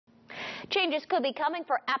Changes could be coming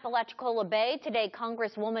for Apalachicola Bay. Today,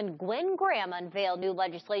 Congresswoman Gwen unveiled new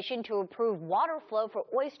legislation to improve water flow for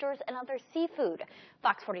oysters and other seafood.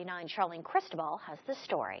 Fox 49's Charlene Cristobal has the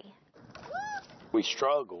story. We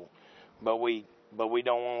struggle, but we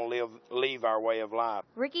don't want to leave our way of life.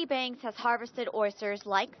 Ricky Banks has harvested oysters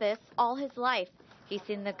like this all his life. He's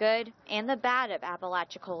seen the good and the bad of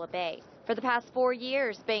Apalachicola Bay. For the past 4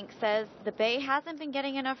 years, Banks says the bay hasn't been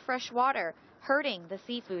getting enough fresh water, hurting the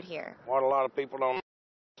seafood here. What a lot of people don't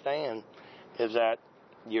understand is that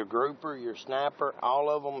your grouper, your snapper,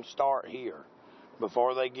 all of them start here.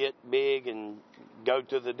 Before they get big and go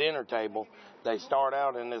to the dinner table, they start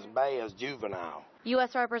out in this bay as juvenile.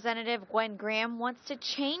 U.S. Representative Gwen wants to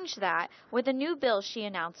change that with a new bill she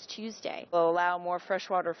announced Tuesday. Will allow more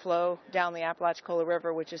freshwater flow down the Apalachicola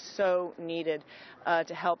River, which is so needed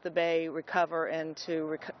to help the bay recover and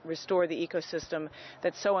to restore the ecosystem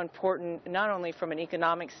that's so important, not only from an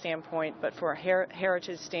economic standpoint, but for a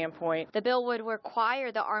heritage standpoint. The bill would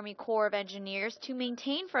require the Army Corps of Engineers to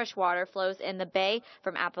maintain freshwater flows in the bay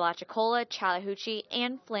from Apalachicola, Chattahoochee,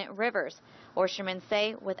 and Flint rivers. Oystermen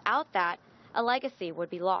say without that, a legacy would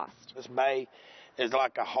be lost. This bay is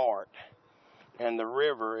like a heart, and the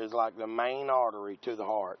river is like the main artery to the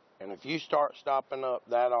heart. And if you start stopping up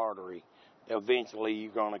that artery, eventually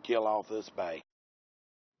you're going to kill off this bay.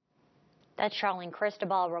 That's Charlene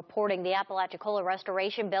Cristobal reporting. The Apalachicola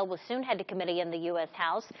restoration bill will soon head to committee in the U.S.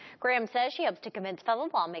 House. Graham says she hopes to convince fellow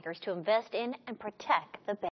lawmakers to invest in and protect the bay.